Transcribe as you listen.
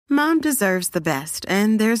Mom deserves the best,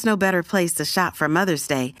 and there's no better place to shop for Mother's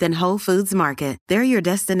Day than Whole Foods Market. They're your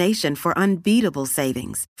destination for unbeatable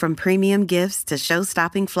savings, from premium gifts to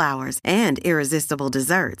show-stopping flowers and irresistible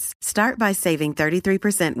desserts. Start by saving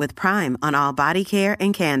 33% with Prime on all body care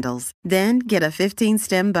and candles. Then get a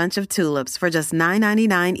 15-stem bunch of tulips for just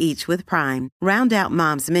 $9.99 each with Prime. Round out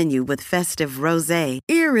Mom's menu with festive rosé,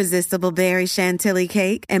 irresistible berry chantilly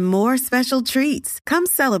cake, and more special treats. Come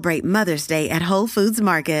celebrate Mother's Day at Whole Foods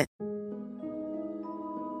Market.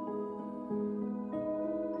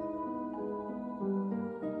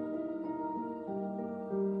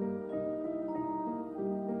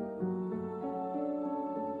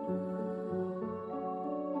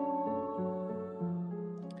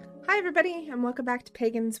 Hi everybody, and welcome back to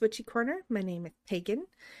Pagan's Witchy Corner. My name is Pagan.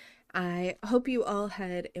 I hope you all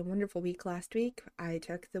had a wonderful week last week. I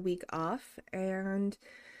took the week off and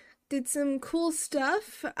did some cool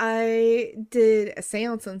stuff. I did a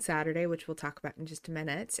seance on Saturday, which we'll talk about in just a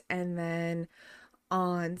minute. And then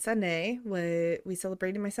on Sunday, we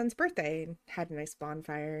celebrated my son's birthday and had a nice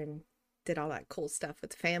bonfire and did all that cool stuff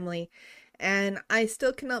with the family. And I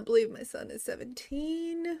still cannot believe my son is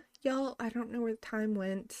 17. Y'all, I don't know where the time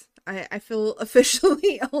went. I feel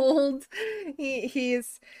officially old.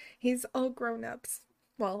 He's all grown up.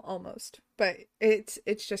 Well, almost. But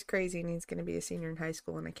it's just crazy, and he's going to be a senior in high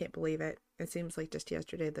school, and I can't believe it. It seems like just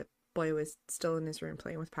yesterday that boy was still in his room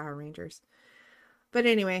playing with Power Rangers. But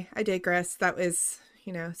anyway, I digress. That was,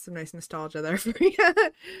 some nice nostalgia there for you.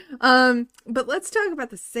 But let's talk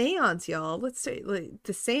about the seance, y'all. Let's say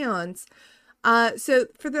the seance. So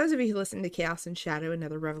for those of you who listen to Chaos and Shadow,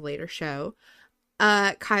 another Revelator show,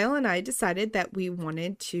 Kyle and I decided that we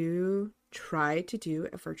wanted to try to do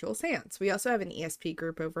a virtual seance. We also have an ESP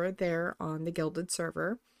group over there on the Gilded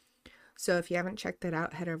server. So if you haven't checked that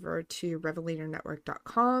out, head over to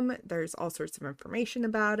revelatornetwork.com. There's all sorts of information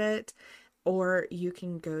about it. Or you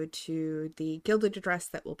can go to the Gilded address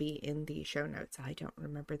that will be in the show notes. I don't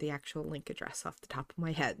remember the actual link address off the top of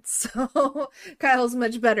my head. So Kyle's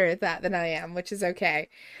much better at that than I am, which is okay.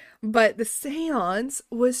 But the seance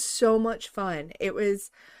was so much fun. It's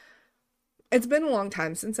been a long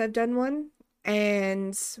time since I've done one.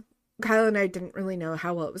 And Kyle and I didn't really know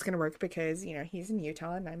how well it was going to work because, he's in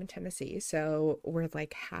Utah and I'm in Tennessee. So we're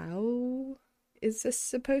like, how is this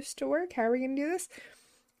supposed to work? How are we going to do this?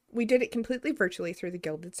 We did it completely virtually through the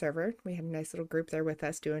Gilded server. We had a nice little group there with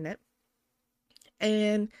us doing it.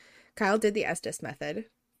 And Kyle did the Estes method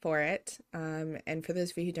for it. And for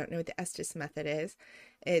those of you who don't know what the Estes method is,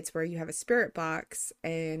 it's where you have a spirit box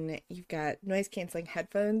and you've got noise canceling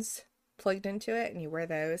headphones plugged into it and you wear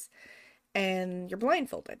those and you're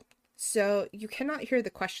blindfolded. So you cannot hear the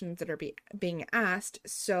questions that are being asked.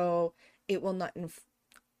 So it will not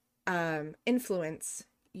influence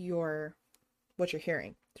what you're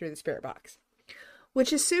hearing through the spirit box,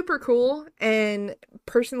 which is super cool. And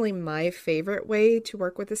personally, my favorite way to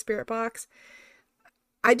work with the spirit box.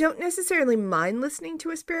 I don't necessarily mind listening to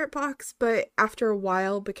a spirit box, but after a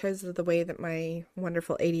while, because of the way that my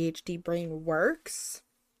wonderful ADHD brain works,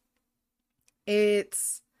 it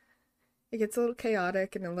gets a little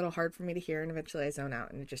chaotic and a little hard for me to hear, and eventually I zone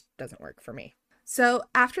out and it just doesn't work for me. So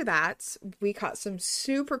after that, we caught some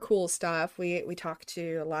super cool stuff. We talked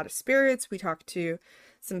to a lot of spirits. We talked to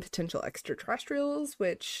some potential extraterrestrials,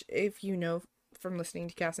 which, if you know from listening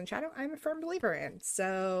to Chaos and Shadow, I'm a firm believer in.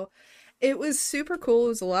 So it was super cool. It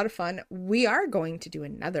was a lot of fun. We are going to do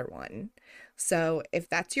another one. So if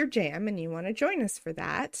that's your jam and you want to join us for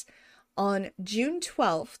that, on June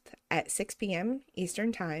 12th at 6 p.m.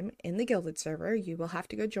 Eastern Time in the Gilded server, you will have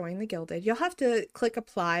to go join the Gilded. You'll have to click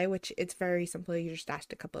apply, which it's very simple. You just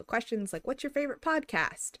ask a couple of questions like, what's your favorite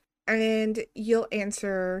podcast? And you'll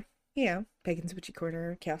answer, Pagan's Witchy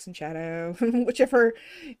Corner, Chaos and Shadow, whichever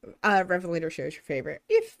Revelator show is your favorite,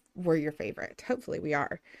 if we're your favorite. Hopefully we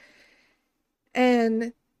are.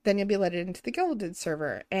 And then you'll be let into the Gilded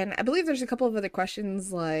server. And I believe there's a couple of other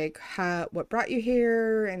questions like what brought you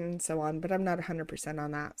here and so on, but I'm not 100%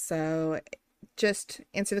 on that. So just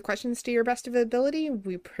answer the questions to your best of ability.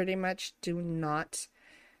 We pretty much do not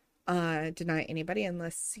deny anybody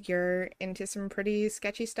unless you're into some pretty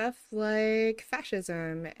sketchy stuff like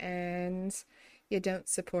fascism and you don't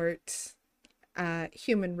support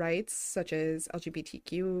human rights such as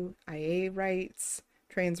LGBTQIA rights,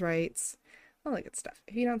 trans rights, all that good stuff.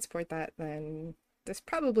 If you don't support that, then this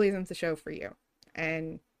probably isn't the show for you.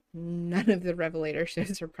 And none of the Revelator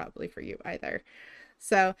shows are probably for you either.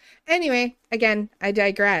 So anyway, again, I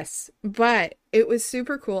digress. But it was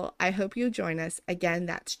super cool. I hope you join us. Again,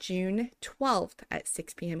 that's June 12th at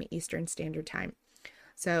 6 p.m. Eastern Standard Time.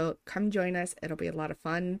 So come join us. It'll be a lot of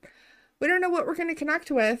fun. we don't know what we're going to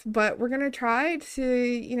connect with, but we're going to try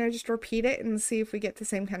to, just repeat it and see if we get the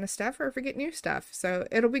same kind of stuff or if we get new stuff. So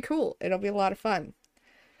it'll be cool. It'll be a lot of fun.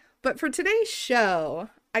 But for today's show,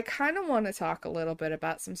 I kind of want to talk a little bit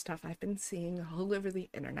about some stuff I've been seeing all over the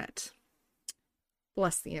internet.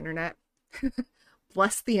 Bless the internet.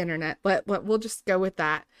 Bless the internet. But we'll just go with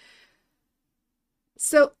that.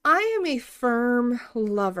 So I am a firm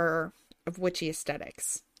lover of witchy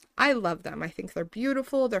aesthetics. I love them. I think they're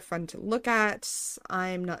beautiful. They're fun to look at.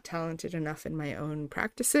 I'm not talented enough in my own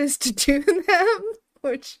practices to do them,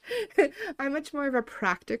 which I'm much more of a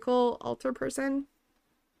practical altar person.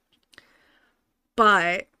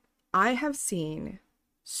 But I have seen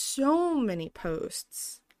so many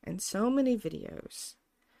posts and so many videos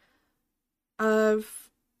of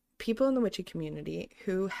people in the witchy community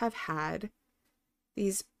who have had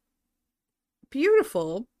these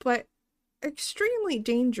beautiful but extremely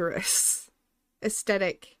dangerous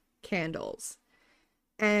aesthetic candles,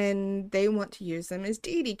 and they want to use them as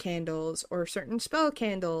deity candles or certain spell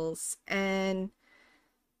candles. And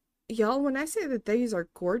y'all, when I say that these are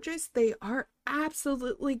gorgeous, they are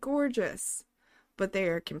absolutely gorgeous, but they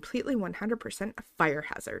are completely 100% a fire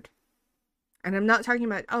hazard. And I'm not talking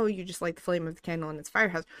about, oh, you just light the flame of the candle and it's fire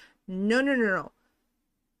hazard. No.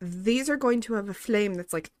 These are going to have a flame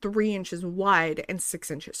that's like 3 inches wide and 6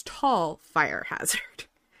 inches tall, fire hazard.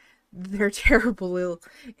 They're terrible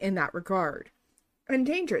in that regard. And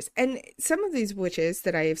dangerous. And some of these witches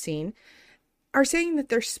that I have seen are saying that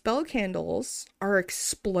their spell candles are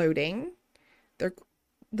exploding. The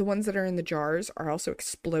ones that are in the jars are also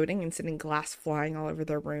exploding and sending glass flying all over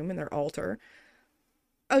their room and their altar.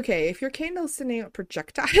 Okay, if your candle's sending out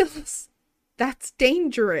projectiles, that's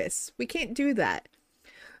dangerous. We can't do that.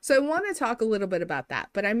 So I want to talk a little bit about that,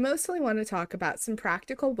 but I mostly want to talk about some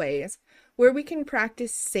practical ways where we can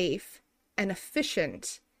practice safe and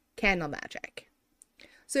efficient candle magic.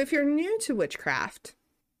 So if you're new to witchcraft,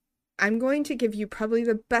 I'm going to give you probably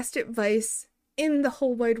the best advice in the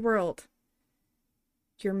whole wide world.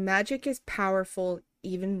 Your magic is powerful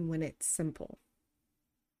even when it's simple.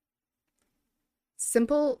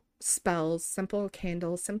 Simple spells, simple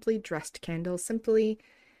candles, simply dressed candles,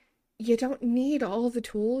 you don't need all the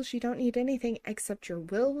tools. You don't need anything except your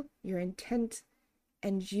will, your intent,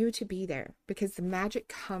 and you to be there, because the magic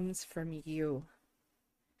comes from you.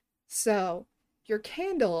 So your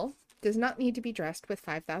candle does not need to be dressed with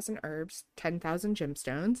 5,000 herbs, 10,000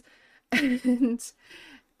 gemstones, and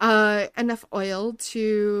enough oil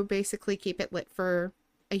to basically keep it lit for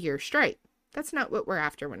a year straight. That's not what we're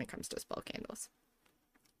after when it comes to spell candles.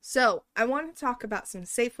 So I want to talk about some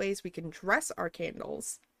safe ways we can dress our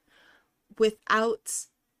candles without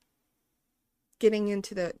getting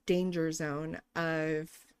into the danger zone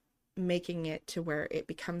of making it to where it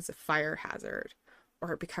becomes a fire hazard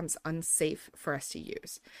or it becomes unsafe for us to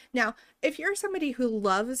use. Now, if you're somebody who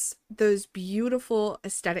loves those beautiful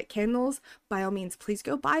aesthetic candles, by all means, please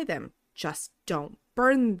go buy them. Just don't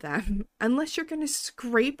burn them unless you're going to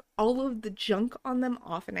scrape all of the junk on them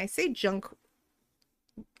off. And I say junk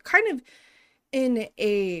kind of in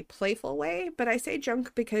a playful way, but I say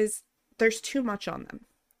junk because there's too much on them.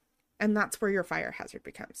 And that's where your fire hazard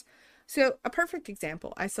becomes. So a perfect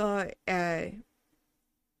example, I saw a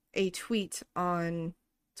tweet on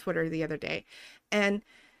Twitter the other day, and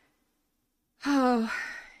oh,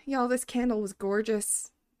 y'all, this candle was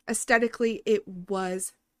gorgeous. Aesthetically, it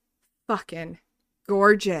was fucking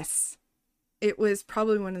gorgeous. It was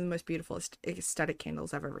probably one of the most beautiful aesthetic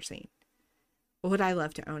candles I've ever seen. Would I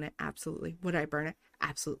love to own it? Absolutely. Would I burn it?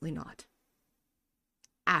 Absolutely not.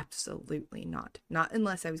 Absolutely not. Not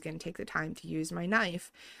unless I was going to take the time to use my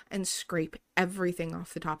knife and scrape everything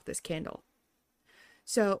off the top of this candle.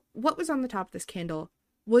 So what was on the top of this candle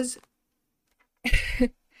was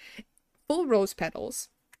full rose petals.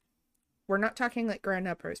 We're not talking like ground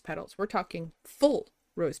up rose petals. We're talking full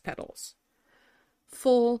rose petals.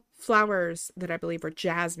 Full flowers that I believe are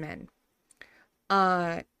jasmine.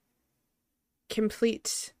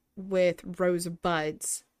 Complete with rose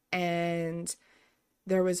buds, and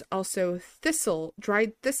there was also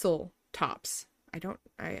dried thistle tops. I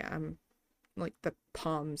like the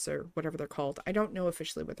palms or whatever they're called. I don't know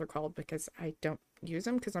officially what they're called because I don't use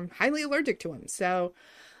them because I'm highly allergic to them. So,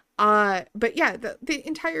 but yeah, the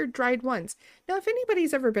entire dried ones. Now, if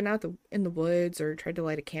anybody's ever been out in the woods or tried to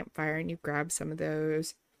light a campfire and you grab some of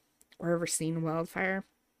those, or ever seen a wildfire,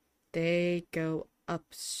 they go up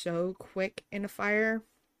so quick in a fire.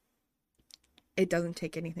 It doesn't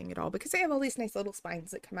take anything at all because they have all these nice little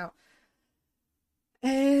spines that come out.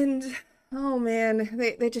 And oh man,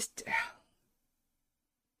 they just,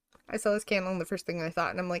 I saw this candle and the first thing I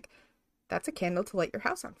thought, and I'm like, that's a candle to light your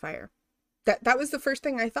house on fire. That was the first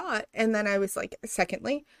thing I thought. And then I was like,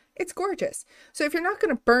 secondly, it's gorgeous. So if you're not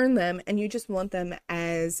going to burn them and you just want them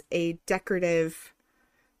as a decorative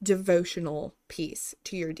devotional piece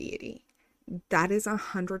to your deity, that is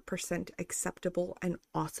 100% acceptable and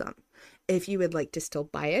awesome. If you would like to still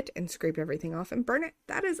buy it and scrape everything off and burn it,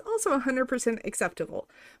 that is also 100% acceptable.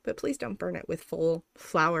 But please don't burn it with full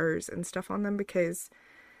flowers and stuff on them, because,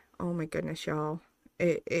 oh my goodness, y'all,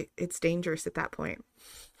 it's dangerous at that point.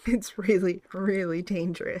 It's really, really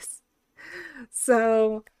dangerous.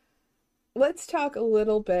 So let's talk a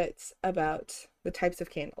little bit about the types of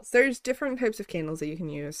candles. There's different types of candles that you can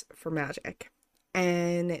use for magic.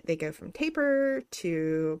 And they go from taper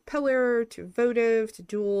to pillar to votive to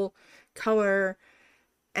dual color.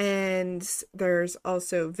 And there's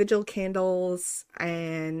also vigil candles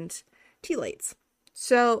and tea lights.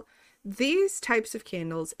 So these types of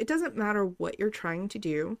candles, it doesn't matter what you're trying to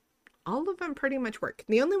do, all of them pretty much work.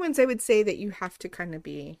 The only ones I would say that you have to kind of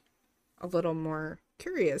be a little more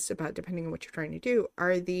curious about, depending on what you're trying to do,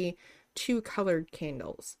 are the 2 colored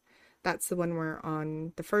candles. That's the one where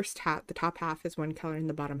on the first half, the top half is one color and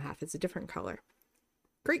the bottom half is a different color.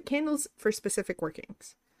 Great candles for specific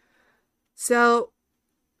workings. So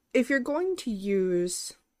if you're going to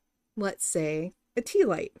use, let's say, a tea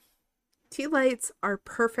light, tea lights are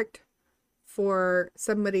perfect for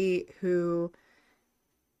somebody who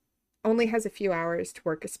only has a few hours to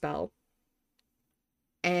work a spell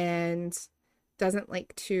and doesn't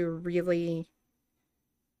like to really,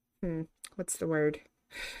 what's the word?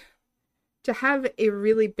 To have a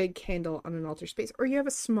really big candle on an altar space, or you have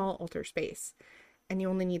a small altar space and you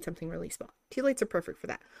only need something really small. Tea lights are perfect for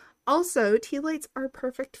that. Also, tea lights are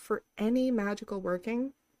perfect for any magical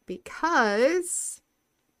working because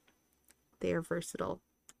they are versatile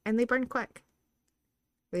and they burn quick.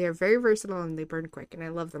 They are very versatile and they burn quick, and I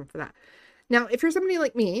love them for that. Now, if you're somebody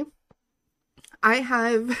like me, I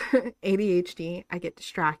have ADHD, I get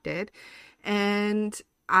distracted, and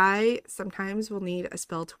I sometimes will need a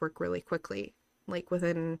spell to work really quickly, like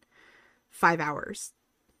within 5 hours.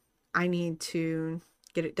 I need to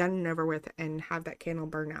get it done and over with and have that candle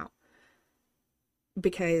burn out,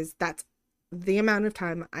 because that's the amount of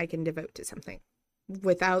time I can devote to something.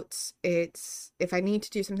 Without it, if I need to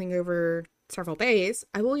do something over several days,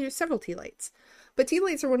 I will use several tea lights. But tea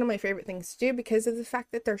lights are one of my favorite things to do because of the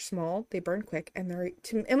fact that they're small, they burn quick, and they're,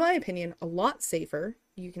 in my opinion, a lot safer.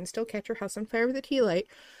 You can still catch your house on fire with a tea light,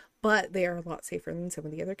 but they are a lot safer than some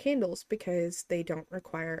of the other candles because they don't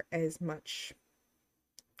require as much,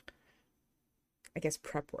 I guess,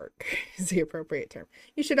 prep work is the appropriate term.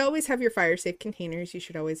 You should always have your fire safe containers. You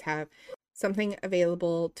should always have something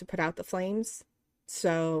available to put out the flames.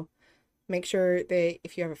 So make sure that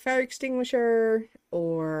if you have a fire extinguisher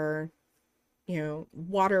or,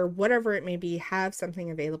 water, whatever it may be, have something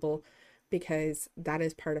available, because that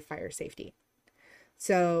is part of fire safety.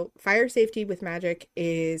 So fire safety with magic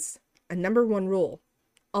is a number 1 rule.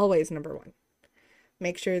 Always number 1.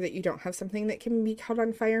 Make sure that you don't have something that can be caught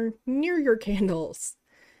on fire near your candles.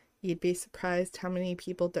 You'd be surprised how many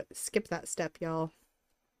people skip that step, y'all.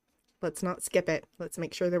 Let's not skip it. Let's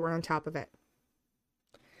make sure that we're on top of it.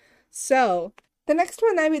 So the next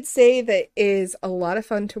one I would say that is a lot of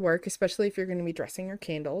fun to work, especially if you're going to be dressing your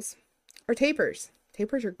candles, are tapers.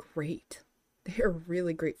 Tapers are great. They are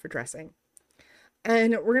really great for dressing.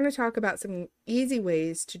 And we're going to talk about some easy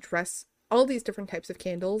ways to dress all these different types of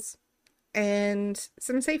candles and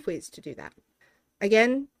some safe ways to do that.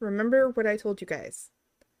 Again, remember what I told you guys.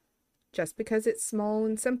 Just because it's small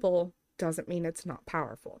and simple doesn't mean it's not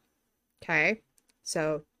powerful. Okay?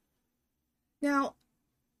 So now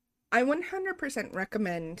I 100%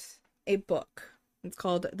 recommend a book. It's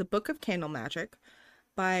called The Book of Candle Magic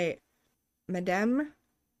by Madame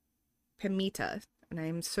Pimenta. And I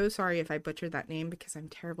am so sorry if I butchered that name because I'm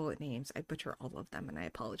terrible at names. I butcher all of them and I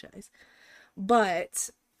apologize. But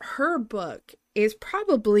her book is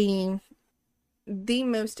probably the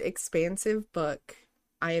most expansive book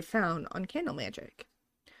I have found on candle magic.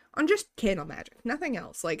 On just candle magic, nothing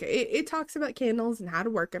else. Like, it talks about candles and how to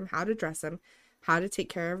work them, how to dress them, how to take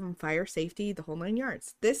care of them, fire safety, the whole 9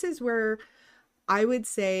 yards. This is where I would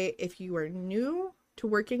say if you are new to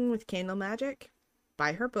working with candle magic,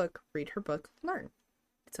 buy her book, read her book, learn.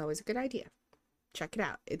 It's always a good idea. Check it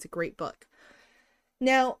out. It's a great book.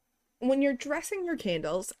 Now, when you're dressing your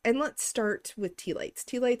candles, and let's start with tea lights.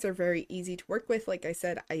 Tea lights are very easy to work with. Like I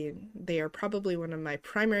said, they are probably one of my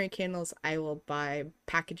primary candles. I will buy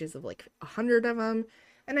packages of like 100 of them,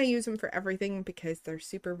 and I use them for everything because they're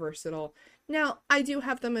super versatile. Now, I do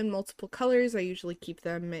have them in multiple colors. I usually keep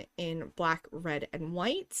them in black, red, and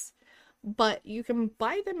white, but you can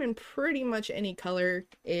buy them in pretty much any color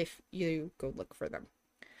if you go look for them.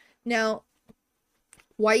 Now,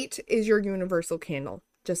 white is your universal candle,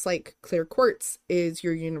 just like clear quartz is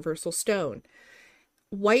your universal stone.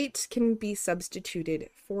 White can be substituted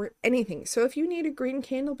for anything. So if you need a green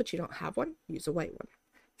candle but you don't have one, use a white one.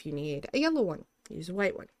 If you need a yellow one, use a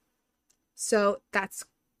white one. So that's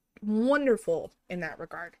wonderful in that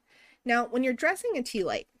regard. Now, when you're dressing a tea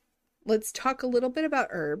light, let's talk a little bit about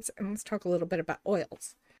herbs and let's talk a little bit about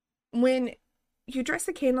oils. When you dress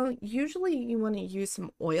a candle, usually you want to use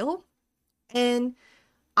some oil, and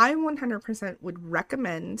I 100% would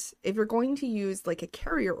recommend, if you're going to use like a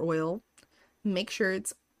carrier oil, make sure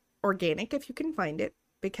it's organic if you can find it,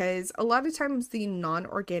 because a lot of times the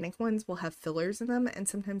non-organic ones will have fillers in them and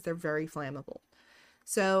sometimes they're very flammable.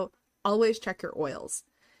 So always check your oils.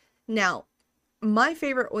 Now, my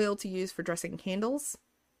favorite oil to use for dressing candles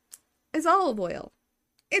is olive oil.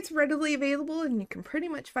 It's readily available and you can pretty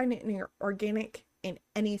much find it in your organic in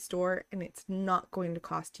any store, and it's not going to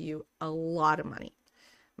cost you a lot of money.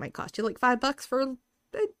 It might cost you like $5 for a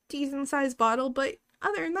decent sized bottle, but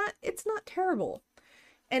other than that, it's not terrible.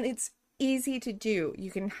 And it's easy to do.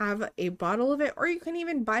 You can have a bottle of it, or you can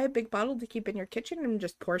even buy a big bottle to keep in your kitchen and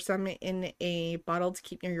just pour some in a bottle to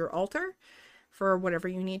keep near your altar for whatever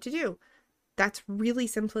you need to do. That's really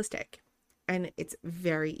simplistic and it's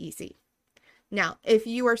very easy. Now, if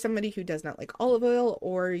you are somebody who does not like olive oil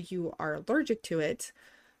or you are allergic to it,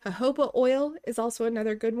 jojoba oil is also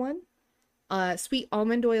another good one. Sweet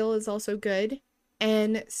almond oil is also good.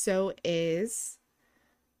 And so is,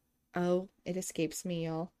 oh, it escapes me,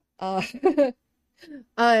 y'all.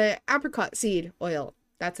 Apricot seed oil.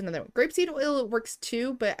 That's another one. Grapeseed oil works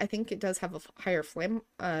too, but I think it does have a higher flame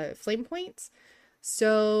points.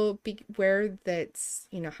 So beware that's,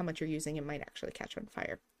 how much you're using. It might actually catch on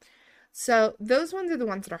fire. So those ones are the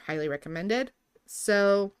ones that are highly recommended.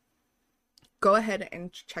 So go ahead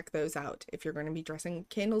and check those out. If you're going to be dressing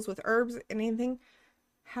candles with herbs, anything,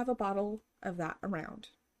 have a bottle of that around.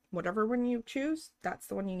 Whatever one you choose, that's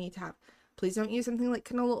the one you need to have. Please don't use something like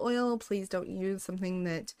canola oil. Please don't use something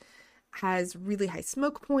that has really high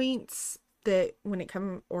smoke points that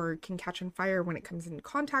can catch on fire when it comes in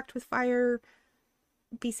contact with fire.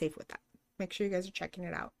 Be safe with that. Make sure you guys are checking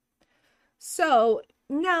it out. So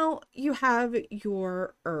now you have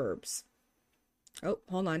your herbs. Oh,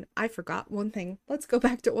 hold on. I forgot one thing. Let's go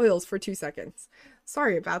back to oils for 2 seconds.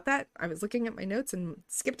 Sorry about that. I was looking at my notes and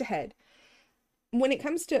skipped ahead. When it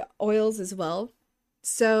comes to oils as well,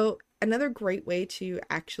 so another great way to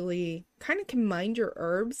actually kind of combine your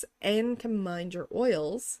herbs and combine your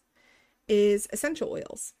oils is essential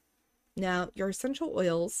oils. Now, your essential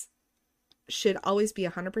oils should always be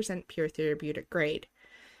 100% pure therapeutic grade.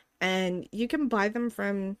 And you can buy them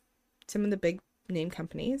from some of the big name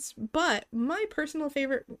companies, but my personal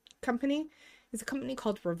favorite company is a company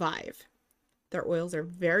called Revive. Their oils are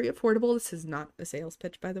very affordable. This is not a sales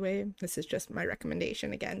pitch, by the way. This is just my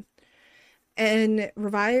recommendation again. And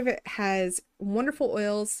Revive has wonderful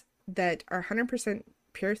oils that are 100%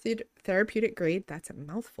 pure therapeutic grade. That's a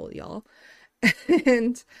mouthful, y'all.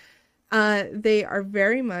 And they are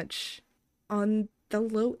very much on the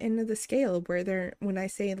low end of the scale, where when I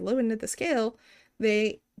say low end of the scale,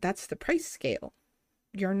 that's the price scale.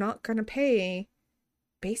 You're not going to pay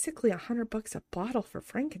basically $100 a bottle for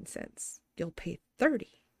frankincense. You'll pay $30.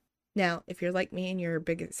 Now, if you're like me and you're a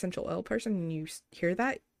big essential oil person and you hear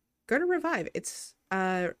that, go to Revive. It's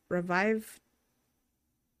Revive.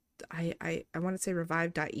 I want to say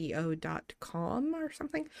revive.eo.com or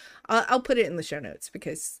something. I'll put it in the show notes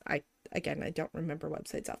because I don't remember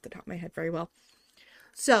websites off the top of my head very well.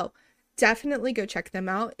 So definitely go check them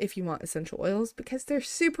out if you want essential oils, because they're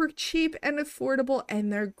super cheap and affordable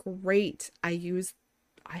and they're great. I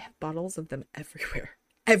have bottles of them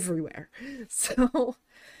everywhere. So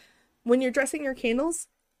when you're dressing your candles,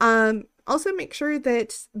 also make sure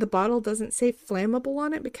that the bottle doesn't say flammable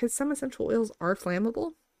on it, because some essential oils are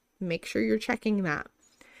flammable. Make sure you're checking that.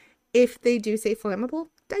 If they do say flammable,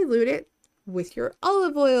 dilute it with your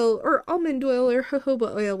olive oil or almond oil or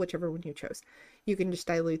jojoba oil, whichever one you chose. You can just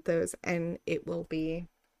dilute those and it will be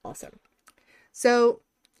awesome. So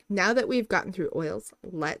now that we've gotten through oils,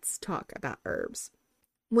 let's talk about herbs.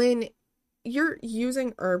 When you're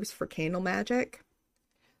using herbs for candle magic,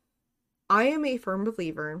 I am a firm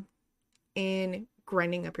believer in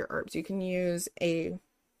grinding up your herbs. You can use a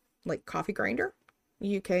coffee grinder.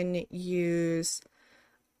 You can use,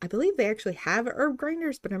 I believe they actually have herb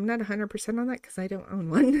grinders, but I'm not 100% on that because I don't own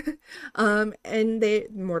one. And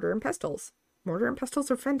mortar and pestles. Mortar and pestles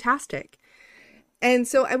are fantastic. And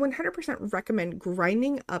so I 100% recommend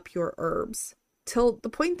grinding up your herbs till the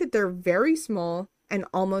point that they're very small and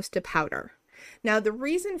almost a powder. Now, the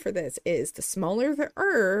reason for this is the smaller the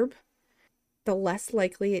herb, the less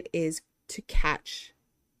likely it is to catch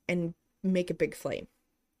and make a big flame.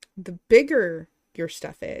 The bigger your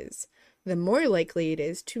stuff is, the more likely it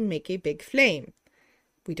is to make a big flame.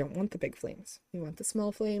 We don't want the big flames. We want the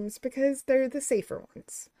small flames because they're the safer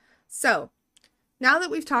ones. So, now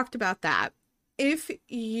that we've talked about that, if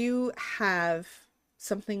you have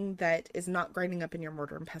something that is not grinding up in your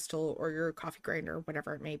mortar and pestle or your coffee grinder,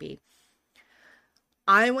 whatever it may be,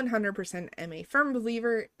 I 100% am a firm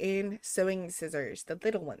believer in sewing scissors, the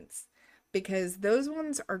little ones, because those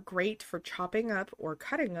ones are great for chopping up or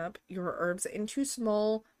cutting up your herbs into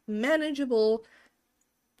small, manageable,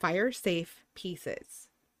 fire-safe pieces.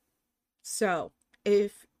 So,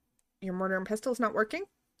 if your mortar and pestle is not working,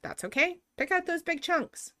 that's okay. Pick out those big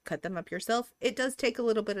chunks. Cut them up yourself. It does take a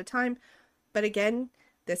little bit of time, but again,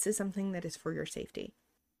 this is something that is for your safety.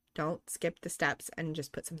 Don't skip the steps and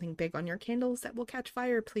just put something big on your candles that will catch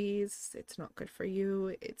fire, please. It's not good for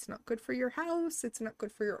you. It's not good for your house. It's not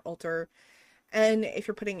good for your altar. And if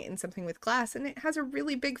you're putting it in something with glass and it has a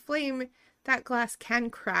really big flame, that glass can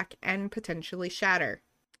crack and potentially shatter.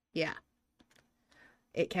 Yeah,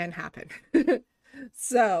 it can happen.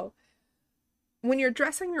 So, when you're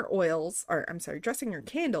dressing your dressing your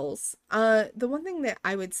candles, the one thing that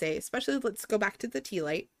I would say, especially let's go back to the tea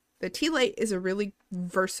light. The tea light is a really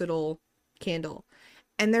versatile candle,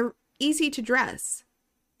 and they're easy to dress.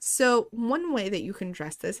 So one way that you can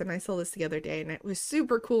dress this, and I saw this the other day, and it was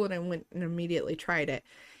super cool, and I went and immediately tried it.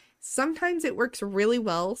 Sometimes it works really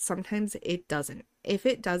well, sometimes it doesn't. If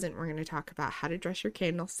it doesn't, we're going to talk about how to dress your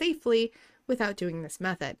candle safely without doing this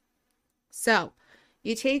method. So,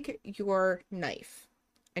 you take your knife,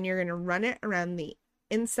 and you're going to run it around the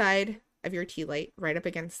inside of your tea light, right up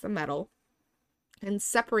against the metal, and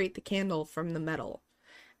separate the candle from the metal.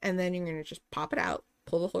 And then you're going to just pop it out,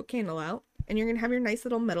 pull the whole candle out, and you're going to have your nice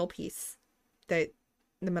little metal piece, that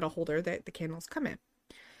the metal holder that the candles come in.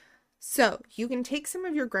 So you can take some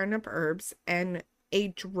of your ground up herbs and a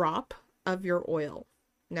drop of your oil.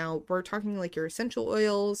 Now we're talking like your essential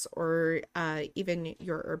oils or even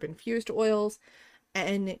your herb infused oils,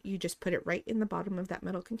 and you just put it right in the bottom of that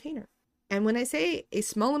metal container. And when I say a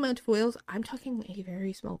small amount of oils, I'm talking a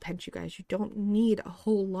very small pinch, you guys. You don't need a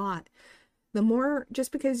whole lot. The more,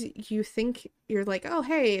 just because you think you're like, oh,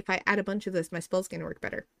 hey, if I add a bunch of this, my spell's going to work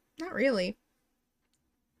better. Not really.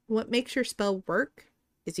 What makes your spell work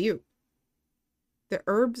is you. The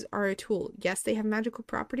herbs are a tool. Yes, they have magical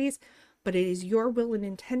properties, but it is your will and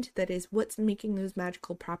intent that is what's making those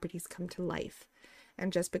magical properties come to life.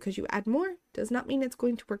 And just because you add more does not mean it's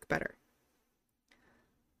going to work better.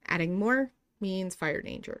 Adding more means fire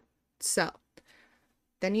danger. So,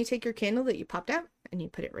 then you take your candle that you popped out and you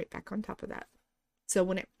put it right back on top of that. So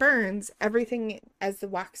when it burns, everything, as the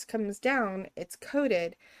wax comes down, it's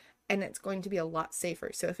coated and it's going to be a lot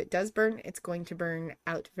safer. So if it does burn, it's going to burn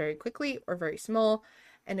out very quickly or very small,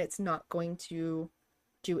 and it's not going to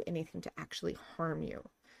do anything to actually harm you.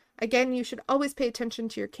 Again, you should always pay attention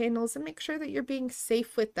to your candles and make sure that you're being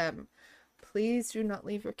safe with them. Please do not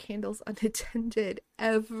leave your candles unattended,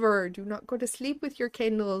 ever. Do not go to sleep with your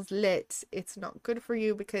candles lit. It's not good for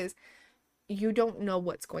you because you don't know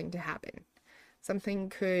what's going to happen.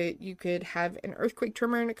 You could have an earthquake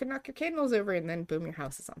tremor and it could knock your candles over and then boom, your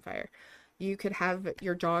house is on fire. You could have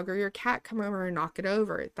your dog or your cat come over and knock it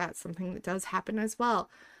over. That's something that does happen as well.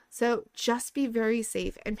 So just be very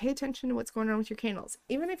safe and pay attention to what's going on with your candles.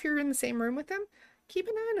 Even if you're in the same room with them, keep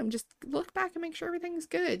an eye on them. Just look back and make sure everything's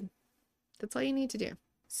good. That's all you need to do.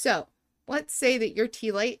 So let's say that your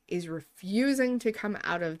tea light is refusing to come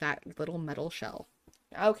out of that little metal shell.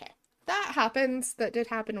 Okay, that happens. That did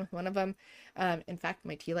happen with one of them. In fact,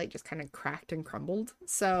 my tea light just kind of cracked and crumbled.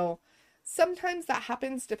 So sometimes that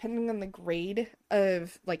happens depending on the grade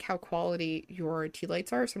of like how quality your tea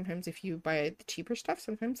lights are. Sometimes if you buy the cheaper stuff,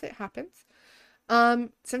 sometimes it happens.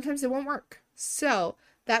 Sometimes it won't work. So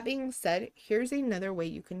that being said, here's another way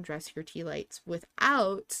you can dress your tea lights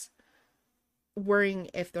without worrying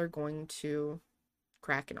if they're going to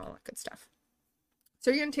crack and all that good stuff. So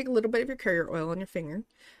you're going to take a little bit of your carrier oil on your finger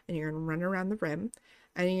and you're going to run around the rim,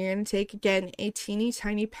 and you're going to take again a teeny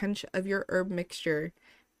tiny pinch of your herb mixture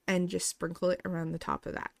and just sprinkle it around the top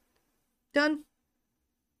of that. Done.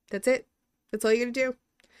 That's it. That's all you got to do.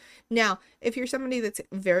 Now, if you're somebody that's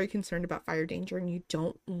very concerned about fire danger and you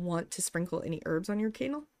don't want to sprinkle any herbs on your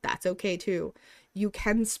candle, that's okay too. You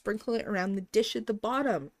can sprinkle it around the dish at the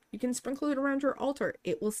bottom. You can sprinkle it around your altar.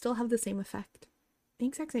 It will still have the same effect. The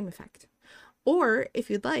exact same effect. Or if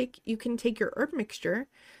you'd like, you can take your herb mixture,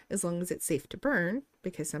 as long as it's safe to burn,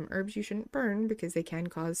 because some herbs you shouldn't burn because they can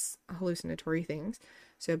cause hallucinatory things.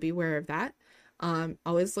 So beware of that.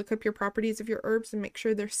 Always look up your properties of your herbs and make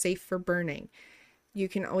sure they're safe for burning. You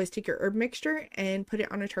can always take your herb mixture and put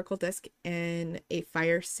it on a charcoal disc in a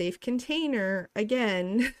fire safe container.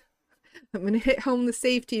 Again, I'm going to hit home the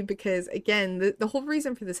safety because, again, the whole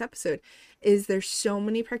reason for this episode is there's so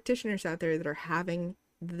many practitioners out there that are having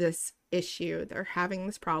this issue. They're having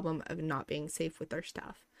this problem of not being safe with their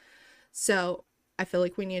stuff. So I feel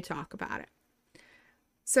like we need to talk about it.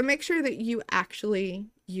 So make sure that you actually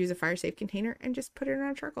use a fire safe container and just put it on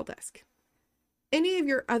a charcoal disc. Any of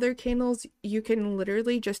your other candles, you can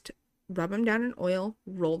literally just rub them down in oil,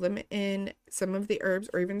 roll them in some of the herbs,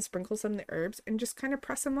 or even sprinkle some of the herbs and just kind of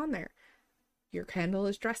press them on there. Your candle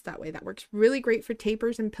is dressed that way. That works really great for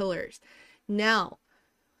tapers and pillars. Now,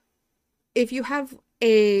 if you have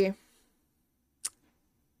a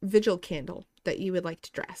vigil candle that you would like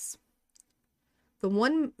to dress, the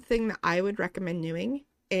one thing that I would recommend doing,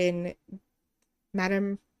 and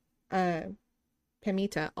Madame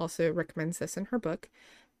Pamita also recommends this in her book,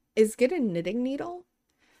 is get a knitting needle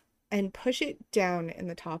and push it down in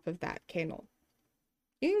the top of that candle.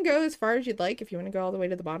 You can go as far as you'd like. If you want to go all the way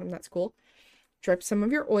to the bottom, that's cool. Drip some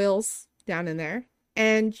of your oils down in there.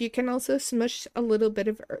 And you can also smush a little bit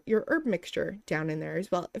of your herb mixture down in there as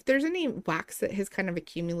well. If there's any wax that has kind of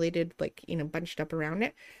accumulated, like, bunched up around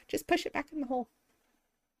it, just push it back in the hole.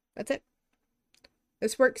 That's it.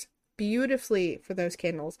 This works beautifully for those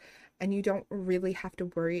candles, and you don't really have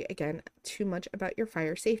to worry, again, too much about your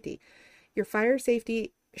fire safety. Your fire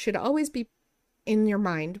safety should always be in your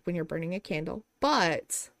mind when you're burning a candle,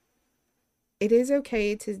 but it is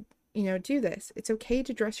okay to, do this. It's okay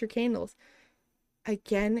to dress your candles.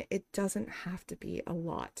 Again, it doesn't have to be a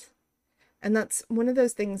lot. And that's one of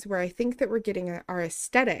those things where I think that we're getting our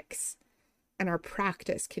aesthetics and our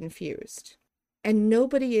practice confused. And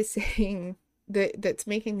nobody is saying that's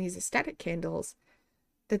making these aesthetic candles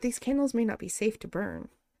that these candles may not be safe to burn.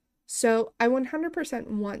 So I 100%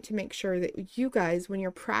 want to make sure that you guys, when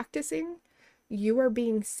you're practicing, you are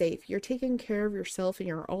being safe. You're taking care of yourself and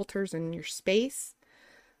your altars and your space,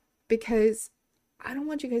 because I don't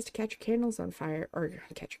want you guys to catch your candles on fire, or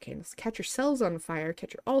catch yourselves on fire,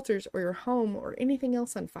 catch your altars or your home or anything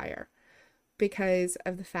else on fire because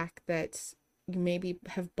of the fact that you maybe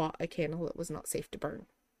have bought a candle that was not safe to burn.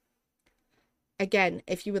 Again,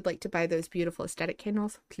 if you would like to buy those beautiful aesthetic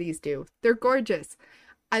candles, please do. They're gorgeous.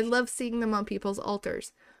 I love seeing them on people's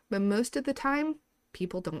altars, but most of the time,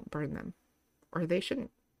 people don't burn them, or they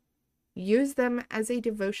shouldn't. Use them as a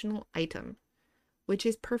devotional item, which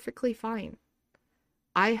is perfectly fine.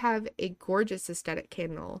 I have a gorgeous aesthetic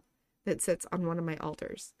candle that sits on one of my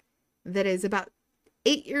altars that is about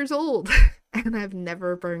 8 years old, and I've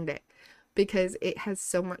never burned it because it has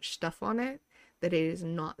so much stuff on it that it is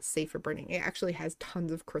not safe for burning. It actually has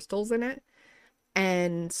tons of crystals in it,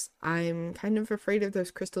 and I'm kind of afraid of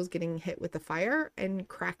those crystals getting hit with the fire and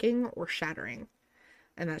cracking or shattering,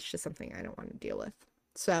 and that's just something I don't want to deal with.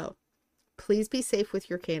 So please be safe with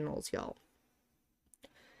your candles, y'all.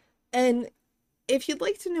 And if you'd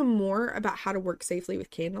like to know more about how to work safely with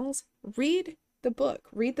candles, read the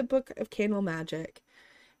book of Candle Magic,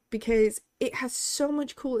 because it has so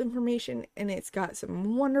much cool information, and it's got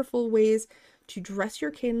some wonderful ways to dress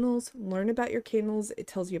your candles, learn about your candles. It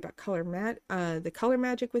tells you about the color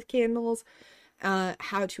magic with candles,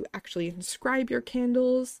 how to actually inscribe your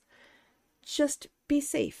candles. Just be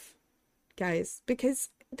safe, guys, because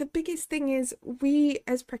the biggest thing is, we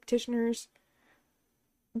as practitioners,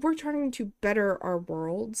 we're trying to better our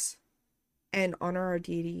worlds and honor our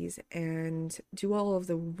deities and do all of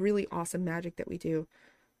the really awesome magic that we do,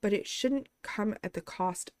 but it shouldn't come at the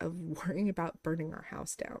cost of worrying about burning our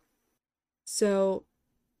house down. So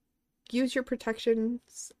use your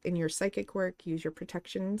protections in your psychic work, use your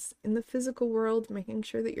protections in the physical world, making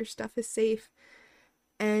sure that your stuff is safe,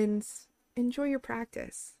 and enjoy your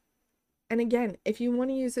practice. And again, if you want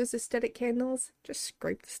to use those aesthetic candles, just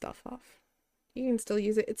scrape the stuff off. You can still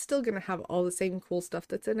use it. It's still going to have all the same cool stuff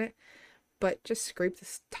that's in it, but just scrape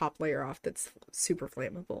this top layer off that's super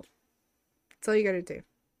flammable. That's all you got to do.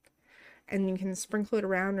 And you can sprinkle it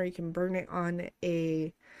around, or you can burn it on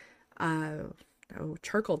a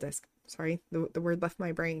charcoal disc. Sorry, the word left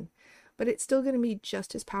my brain. But it's still going to be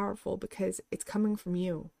just as powerful because it's coming from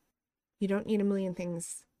you. You don't need a million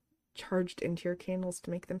things charged into your candles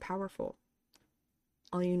to make them powerful.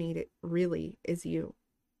 All you need, it really, is you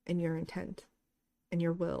and your intent and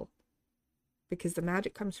your will, because the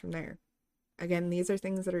magic comes from there. Again, these are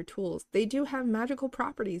things that are tools. They do have magical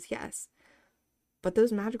properties, yes, but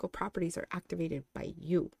those magical properties are activated by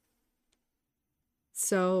you.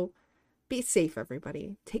 So be safe,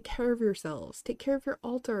 everybody. Take care of yourselves. Take care of your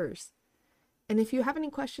altars. And if you have any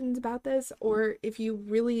questions about this, or if you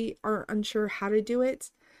really are unsure how to do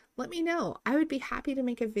it, let me know. I would be happy to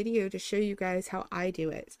make a video to show you guys how I do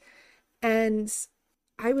it. And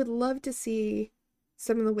I would love to see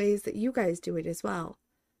some of the ways that you guys do it as well.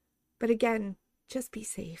 But again, just be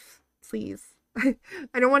safe, please.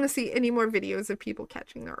 I don't want to see any more videos of people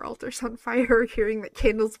catching their altars on fire or hearing that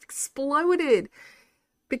candles exploded.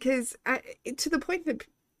 Because to the point that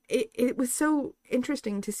it was so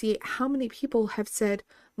interesting to see how many people have said,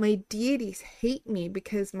 my deities hate me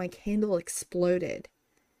because my candle exploded.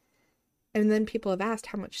 And then people have asked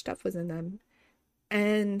how much stuff was in them.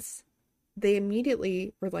 And they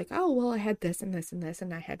immediately were like, oh, well, I had this and this and this,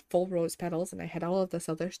 and I had full rose petals, and I had all of this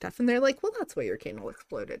other stuff. And they're like, well, that's why your candle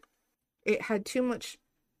exploded. It had too much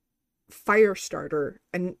fire starter,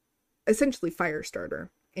 and essentially fire starter,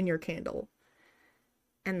 in your candle.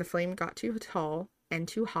 And the flame got too tall and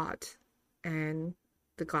too hot, and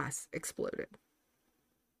the glass exploded.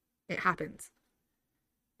 It happens.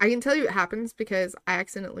 I can tell you it happens because I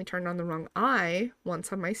accidentally turned on the wrong eye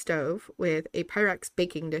once on my stove with a Pyrex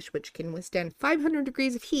baking dish, which can withstand 500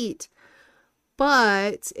 degrees of heat.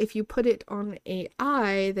 But if you put it on an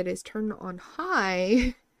eye that is turned on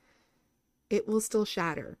high, it will still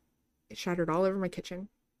shatter. It shattered all over my kitchen.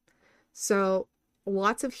 So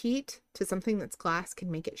lots of heat to something that's glass can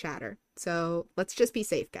make it shatter. So let's just be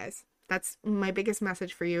safe, guys. That's my biggest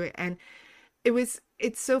message for you. And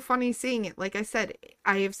it's so funny seeing it. Like I said,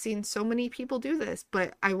 I have seen so many people do this,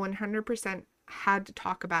 but I 100% had to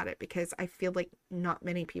talk about it because I feel like not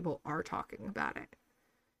many people are talking about it.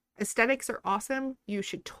 Aesthetics are awesome. You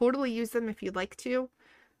should totally use them if you'd like to,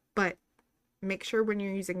 but make sure when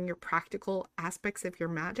you're using your practical aspects of your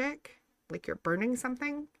magic, like you're burning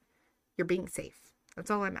something, you're being safe.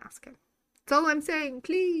 That's all I'm asking. That's all I'm saying.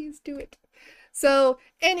 Please do it. So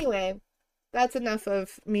anyway, that's enough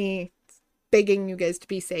of me begging you guys to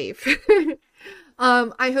be safe.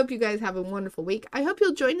 I hope you guys have a wonderful week. I hope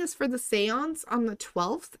you'll join us for the seance on the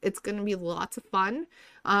 12th. It's going to be lots of fun.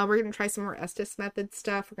 We're going to try some more Estes method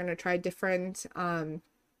stuff. We're going to try different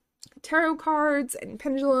tarot cards and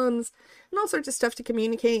pendulums and all sorts of stuff to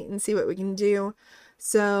communicate and see what we can do.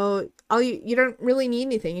 So you don't really need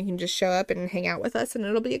anything. You can just show up and hang out with us and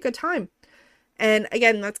it'll be a good time. And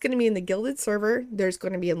again, that's going to be in the Gilded server. There's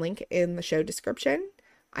going to be a link in the show description.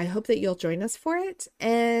 I hope that you'll join us for it,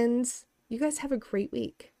 and you guys have a great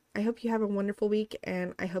week. I hope you have a wonderful week,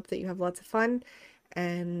 and I hope that you have lots of fun.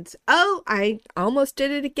 And, oh, I almost did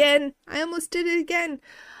it again.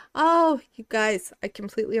 Oh, you guys, I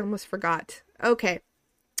completely almost forgot. Okay,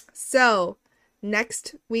 so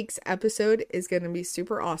next week's episode is going to be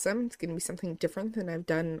super awesome. It's going to be something different than I've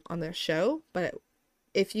done on the show, but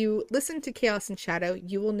if you listen to Chaos and Shadow,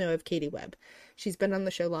 you will know of Katie Webb. She's been on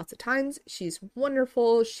the show lots of times. She's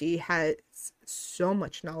wonderful. She has so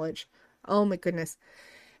much knowledge. Oh my goodness.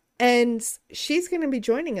 And she's going to be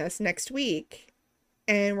joining us next week.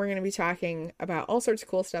 And we're going to be talking about all sorts of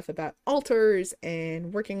cool stuff about altars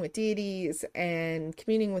and working with deities and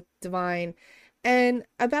communing with divine and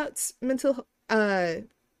about mental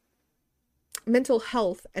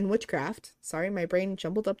health and witchcraft. Sorry, my brain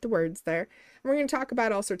jumbled up the words there. And we're going to talk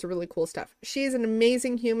about all sorts of really cool stuff. She is an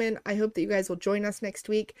amazing human. I hope that you guys will join us next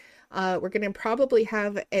week. We're going to probably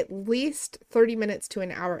have at least 30 minutes to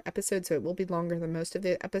an hour episode, so it will be longer than most of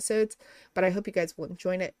the episodes. But I hope you guys will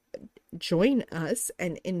join us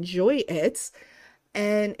and enjoy it.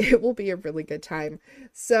 And it will be a really good time.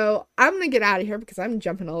 So I'm going to get out of here because I'm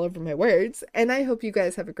jumping all over my words. And I hope you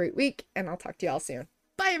guys have a great week. And I'll talk to you all soon.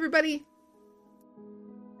 Bye, everybody.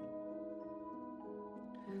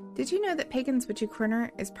 Did you know that Pagan's Witchy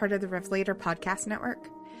Corner is part of the Revelator podcast network?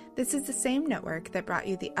 This is the same network that brought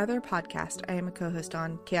you the other podcast I am a co-host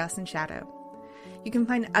on, Chaos and Shadow. You can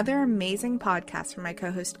find other amazing podcasts from my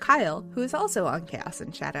co-host Kyle, who is also on Chaos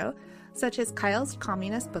and Shadow, such as Kyle's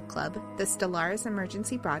Communist Book Club, the Stellaris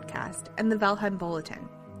Emergency Broadcast, and the Valheim Bulletin.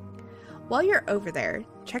 While you're over there,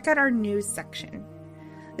 check out our news section.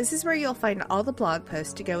 This is where you'll find all the blog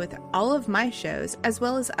posts to go with all of my shows, as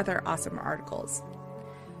well as other awesome articles.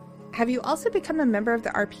 Have you also become a member of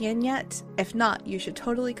the RPN yet? If not, you should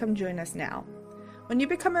totally come join us now. When you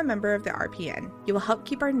become a member of the RPN, you will help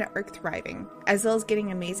keep our network thriving, as well as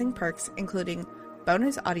getting amazing perks including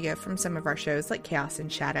bonus audio from some of our shows like Chaos and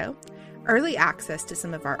Shadow, early access to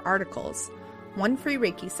some of our articles, one free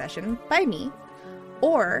Reiki session by me,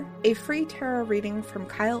 or a free tarot reading from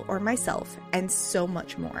Kyle or myself, and so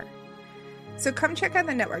much more. So come check out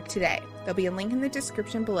the network today. There'll be a link in the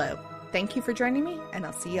description below. Thank you for joining me, and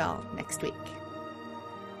I'll see y'all next week.